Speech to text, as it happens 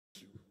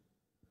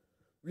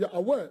We are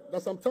aware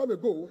that some time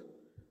ago,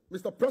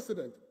 Mr.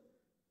 President,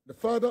 the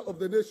father of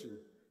the nation,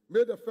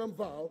 made a firm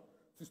vow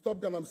to stop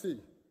Galamsey.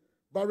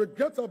 But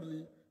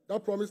regrettably,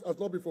 that promise has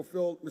not been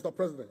fulfilled, Mr.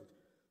 President.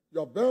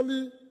 You are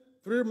barely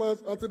 3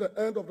 months until the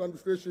end of the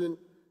administration,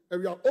 and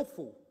we are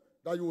hopeful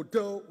that you will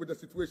deal with the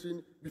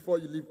situation before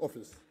you leave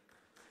office.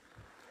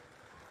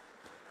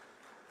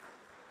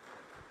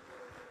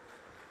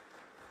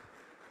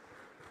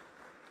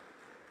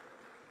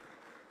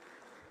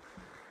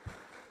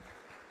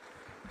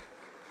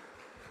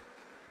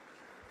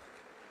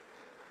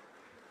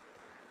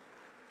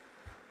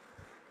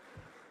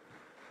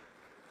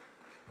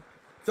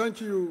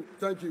 Thank you,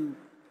 thank you.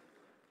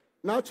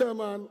 Now,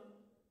 Chairman,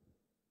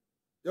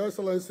 Your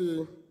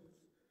Excellency,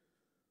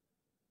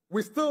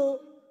 we still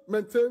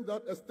maintain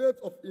that a state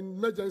of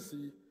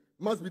emergency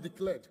must be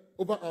declared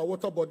over our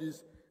water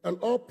bodies and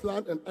all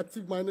planned and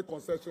active mining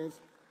concessions.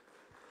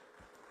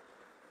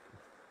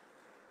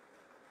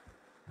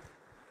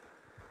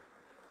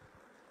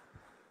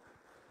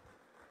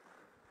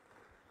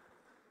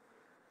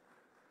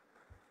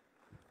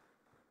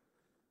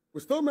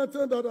 We still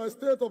maintain that a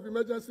state of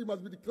emergency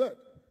must be declared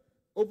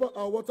over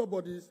our water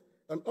bodies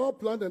and all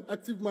planned and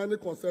active mining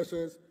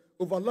concessions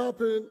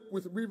overlapping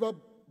with river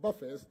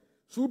buffers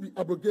should be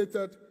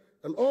abrogated,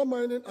 and all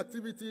mining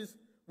activities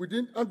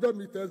within 100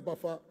 meters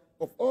buffer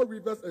of all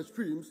rivers and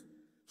streams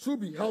should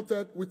be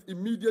halted with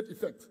immediate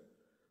effect.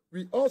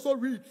 We also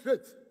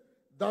reiterate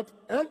that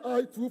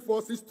LI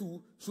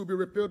 2462 should be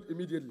repealed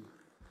immediately.